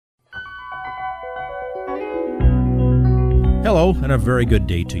Hello, and a very good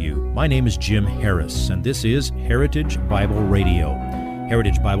day to you. My name is Jim Harris, and this is Heritage Bible Radio.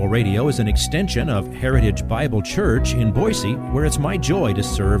 Heritage Bible Radio is an extension of Heritage Bible Church in Boise, where it's my joy to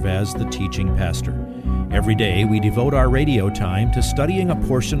serve as the teaching pastor. Every day, we devote our radio time to studying a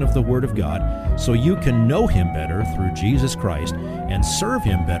portion of the Word of God so you can know Him better through Jesus Christ and serve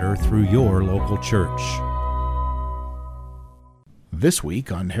Him better through your local church. This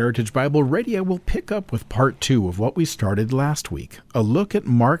week on Heritage Bible Radio, we'll pick up with part 2 of what we started last week, a look at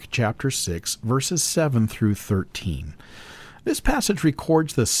Mark chapter 6, verses 7 through 13. This passage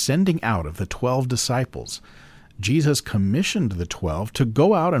records the sending out of the 12 disciples. Jesus commissioned the 12 to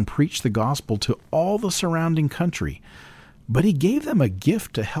go out and preach the gospel to all the surrounding country, but He gave them a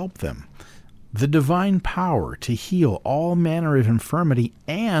gift to help them, the divine power to heal all manner of infirmity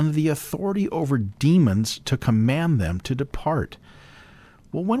and the authority over demons to command them to depart.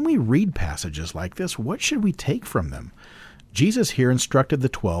 Well, when we read passages like this, what should we take from them? Jesus here instructed the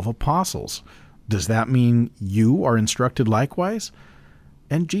 12 apostles. Does that mean you are instructed likewise?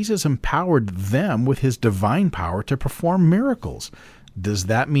 And Jesus empowered them with His divine power to perform miracles. Does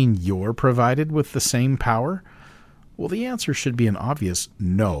that mean you're provided with the same power? Well, the answer should be an obvious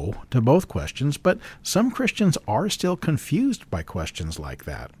no to both questions, but some Christians are still confused by questions like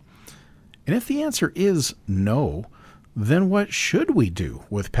that. And if the answer is no, then what should we do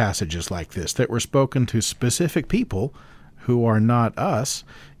with passages like this that were spoken to specific people who are not us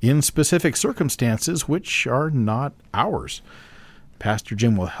in specific circumstances which are not ours? Pastor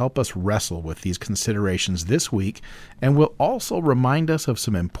Jim will help us wrestle with these considerations this week and will also remind us of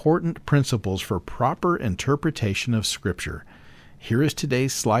some important principles for proper interpretation of Scripture. Here is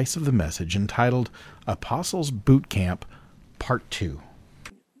today's slice of the message entitled Apostles' Boot Camp, Part 2.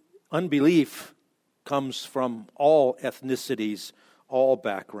 Unbelief comes from all ethnicities, all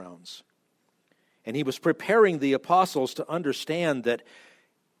backgrounds. And He was preparing the apostles to understand that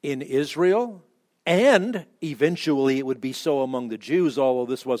in Israel, and eventually it would be so among the Jews, although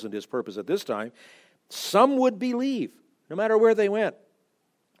this wasn't His purpose at this time, some would believe, no matter where they went.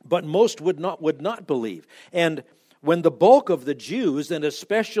 But most would not believe. And when the bulk of the Jews, and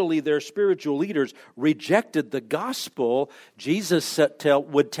especially their spiritual leaders, rejected the gospel, Jesus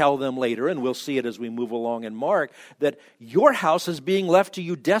would tell them later, and we'll see it as we move along in Mark, that your house is being left to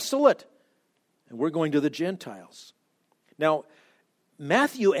you desolate, and we're going to the Gentiles. Now,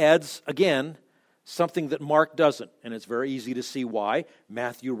 Matthew adds, again, something that Mark doesn't, and it's very easy to see why.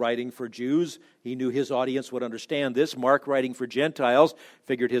 Matthew writing for Jews, he knew his audience would understand this. Mark writing for Gentiles,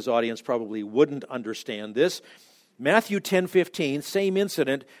 figured his audience probably wouldn't understand this. Matthew 10:15, same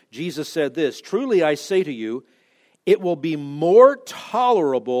incident, Jesus said this, "Truly I say to you, it will be more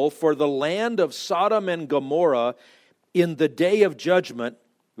tolerable for the land of Sodom and Gomorrah in the day of judgment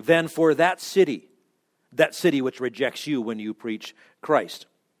than for that city which rejects you when you preach Christ."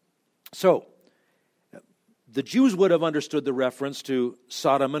 So, the Jews would have understood the reference to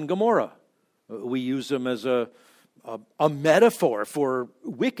Sodom and Gomorrah. We use them as a metaphor for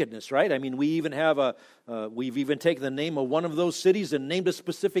wickedness, right? I mean, we've even taken the name of one of those cities and named a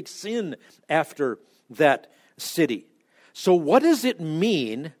specific sin after that city. So what does it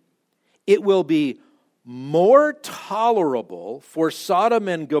mean? It will be more tolerable for Sodom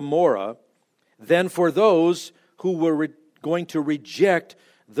and Gomorrah than for those who were going to reject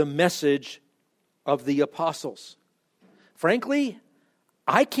the message of the apostles. Frankly,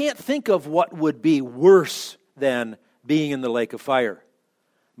 I can't think of what would be worse than being in the lake of fire.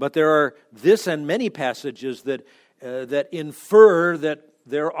 But there are this and many passages that infer that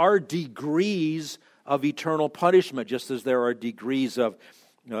there are degrees of eternal punishment, just as there are degrees of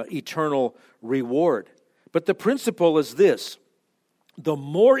eternal reward. But the principle is this: the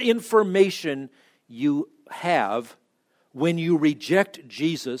more information you have when you reject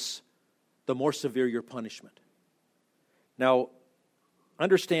Jesus, the more severe your punishment. Now,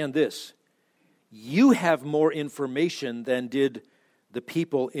 understand this. You have more information than did the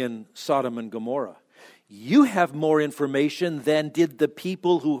people in Sodom and Gomorrah. You have more information than did the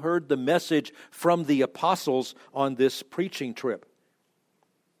people who heard the message from the apostles on this preaching trip.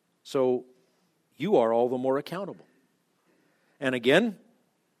 So you are all the more accountable. And again,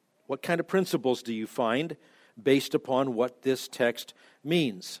 what kind of principles do you find based upon what this text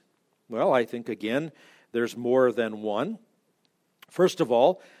means? Well, I think, again, there's more than one. First of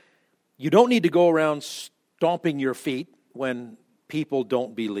all, you don't need to go around stomping your feet when people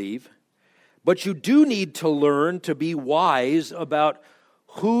don't believe, but you do need to learn to be wise about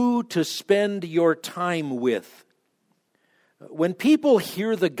who to spend your time with. When people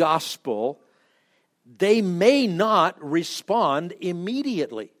hear the gospel, they may not respond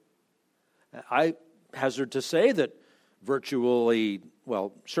immediately. I hazard to say that virtually,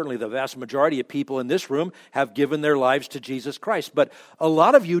 well, certainly the vast majority of people in this room have given their lives to Jesus Christ. But a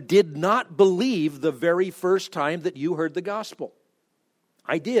lot of you did not believe the very first time that you heard the gospel.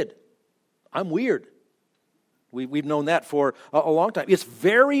 I did. I'm weird. We've known that for a long time. It's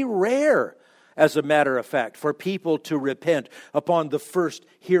very rare, as a matter of fact, for people to repent upon the first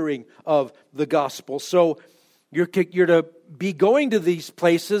hearing of the gospel. So you're to be going to these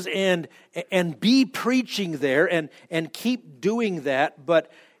places and be preaching there and keep doing that,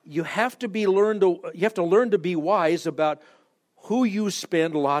 but you have to learn to be wise about who you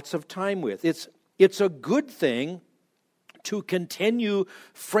spend lots of time with. It's a good thing to continue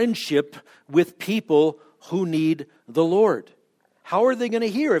friendship with people who need the Lord. How are they going to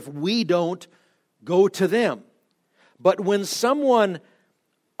hear if we don't go to them? But when someone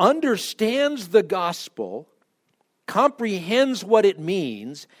understands the gospel, comprehends what it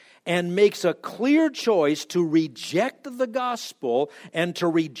means, and makes a clear choice to reject the gospel and to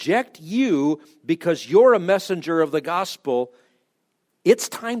reject you because you're a messenger of the gospel, it's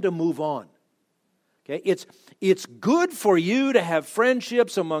time to move on. Okay? It's good for you to have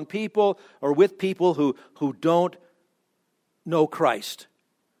friendships among people or with people who don't know Christ.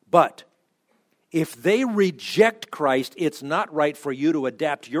 But if they reject Christ, it's not right for you to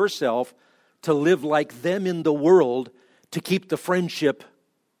adapt yourself to live like them in the world to keep the friendship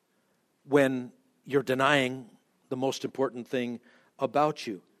when you're denying the most important thing about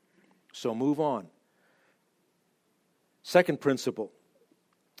you. So move on. Second principle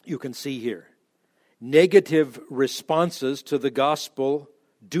you can see here. Negative responses to the gospel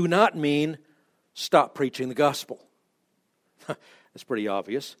do not mean stop preaching the gospel. That's pretty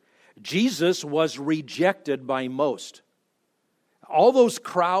obvious. Jesus was rejected by most. All those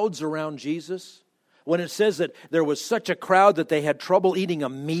crowds around Jesus, when it says that there was such a crowd that they had trouble eating a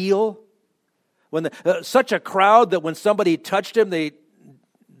meal, such a crowd that when somebody touched him, they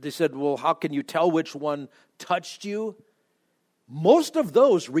said, well, how can you tell which one touched you? Most of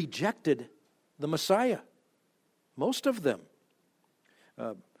those rejected the Messiah. Most of them.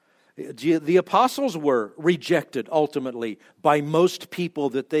 The apostles were rejected ultimately by most people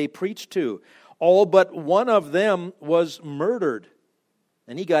that they preached to. All but one of them was murdered,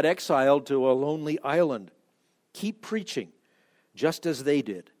 and he got exiled to a lonely island. Keep preaching, just as they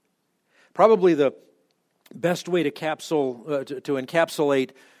did. Probably the best way to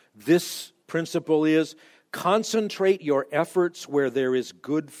encapsulate this principle is concentrate your efforts where there is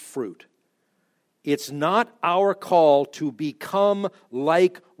good fruit. It's not our call to become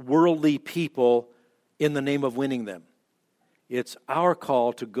like worldly people in the name of winning them. It's our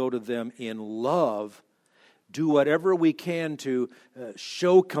call to go to them in love, do whatever we can to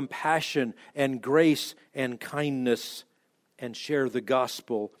show compassion and grace and kindness and share the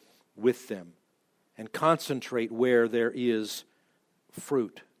gospel with them. And concentrate where there is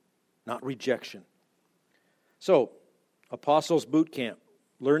fruit, not rejection. So, Apostles Boot Camp,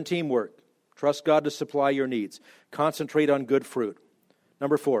 learn teamwork. Trust God to supply your needs. Concentrate on good fruit.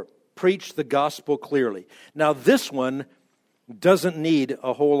 Number 4, preach the gospel clearly. Now this one doesn't need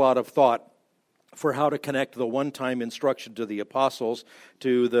a whole lot of thought for how to connect the one-time instruction to the apostles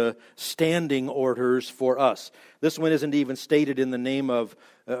to the standing orders for us. This one isn't even stated in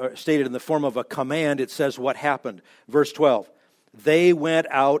the form of a command. It says what happened. Verse 12, they went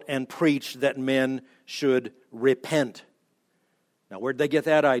out and preached that men should repent. Now where'd they get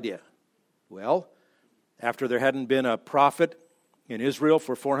that idea? Well, after there hadn't been a prophet in Israel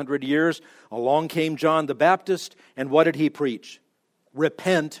for 400 years, along came John the Baptist, and what did he preach?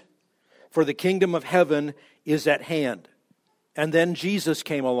 Repent, for the kingdom of heaven is at hand. And then Jesus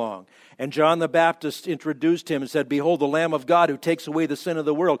came along, and John the Baptist introduced him and said, behold, the Lamb of God who takes away the sin of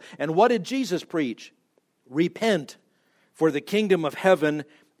the world. And what did Jesus preach? Repent, for the kingdom of heaven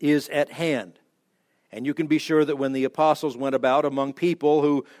is at hand. And you can be sure that when the apostles went about among people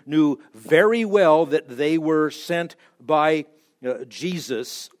who knew very well that they were sent by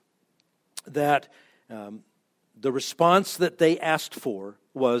Jesus, that the response that they asked for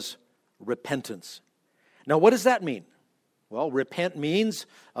was repentance. Now, what does that mean? Well, repent means,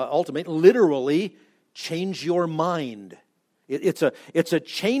 ultimately, literally, change your mind. It's a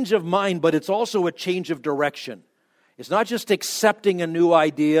change of mind, but it's also a change of direction. It's not just accepting a new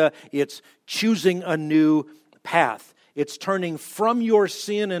idea, it's choosing a new path. It's turning from your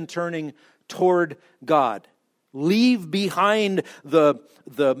sin and turning toward God. Leave behind the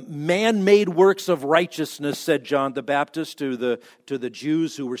man-made works of righteousness, said John the Baptist to the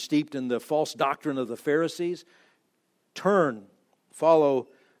Jews who were steeped in the false doctrine of the Pharisees. Turn, follow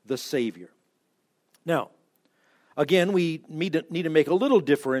the Savior. Now, Again, we need to make a little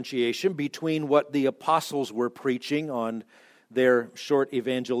differentiation between what the apostles were preaching on their short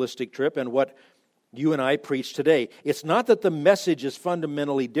evangelistic trip and what you and I preach today. It's not that the message is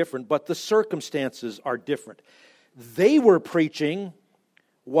fundamentally different, but the circumstances are different. They were preaching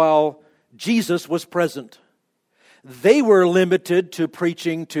while Jesus was present. They were limited to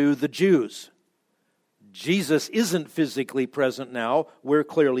preaching to the Jews. Jesus isn't physically present now. We're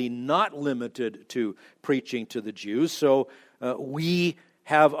clearly not limited to preaching to the Jews. So we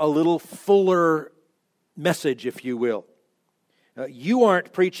have a little fuller message, if you will. You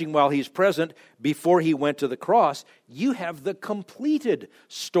aren't preaching while he's present before he went to the cross. You have the completed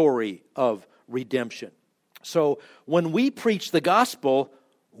story of redemption. So when we preach the gospel,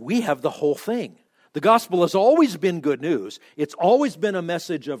 we have the whole thing. The gospel has always been good news. It's always been a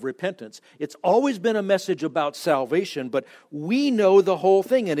message of repentance. It's always been a message about salvation, but we know the whole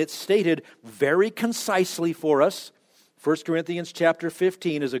thing, and it's stated very concisely for us. 1 Corinthians chapter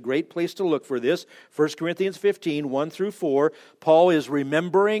 15 is a great place to look for this. 1 Corinthians 15, 1 through 4, Paul is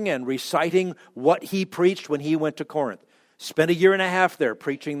remembering and reciting what he preached when he went to Corinth. Spent a year and a half there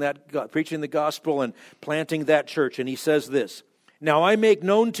preaching the gospel and planting that church, and he says this, "Now I make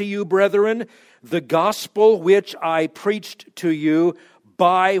known to you, brethren, the gospel which I preached to you,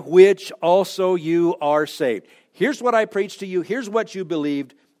 by which also you are saved." Here's what I preached to you. Here's what you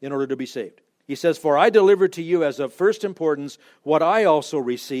believed in order to be saved. He says, "For I delivered to you as of first importance what I also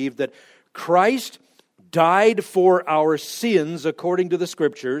received, that Christ died for our sins according to the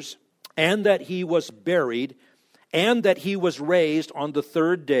Scriptures, and that he was buried, and that he was raised on the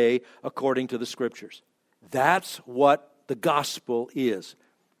third day according to the Scriptures." That's what the gospel is.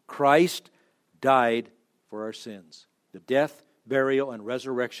 Christ died for our sins. The death, burial, and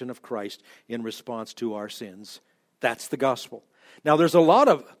resurrection of Christ in response to our sins. That's the gospel. Now, there's a lot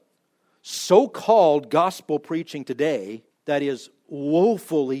of so-called gospel preaching today that is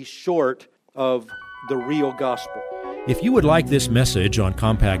woefully short of the real gospel. If you would like this message on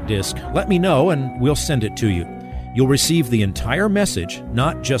compact disc, let me know and we'll send it to you. You'll receive the entire message,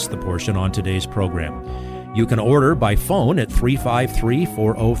 not just the portion on today's program. You can order by phone at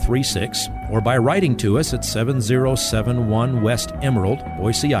 353-4036 or by writing to us at 7071 West Emerald,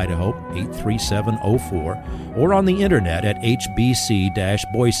 Boise, Idaho, 83704, or on the internet at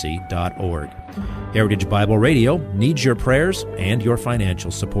hbc-boise.org. Heritage Bible Radio needs your prayers and your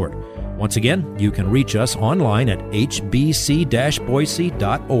financial support. Once again, you can reach us online at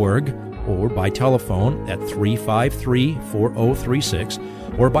hbc-boise.org or by telephone at 353-4036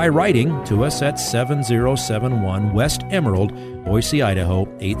 or by writing to us at 7071 West Emerald, Boise, Idaho,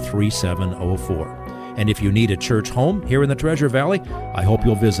 83704. And if you need a church home here in the Treasure Valley, I hope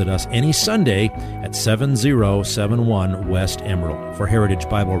you'll visit us any Sunday at 7071 West Emerald. For Heritage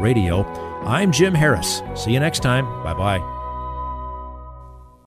Bible Radio, I'm Jim Harris. See you next time. Bye-bye.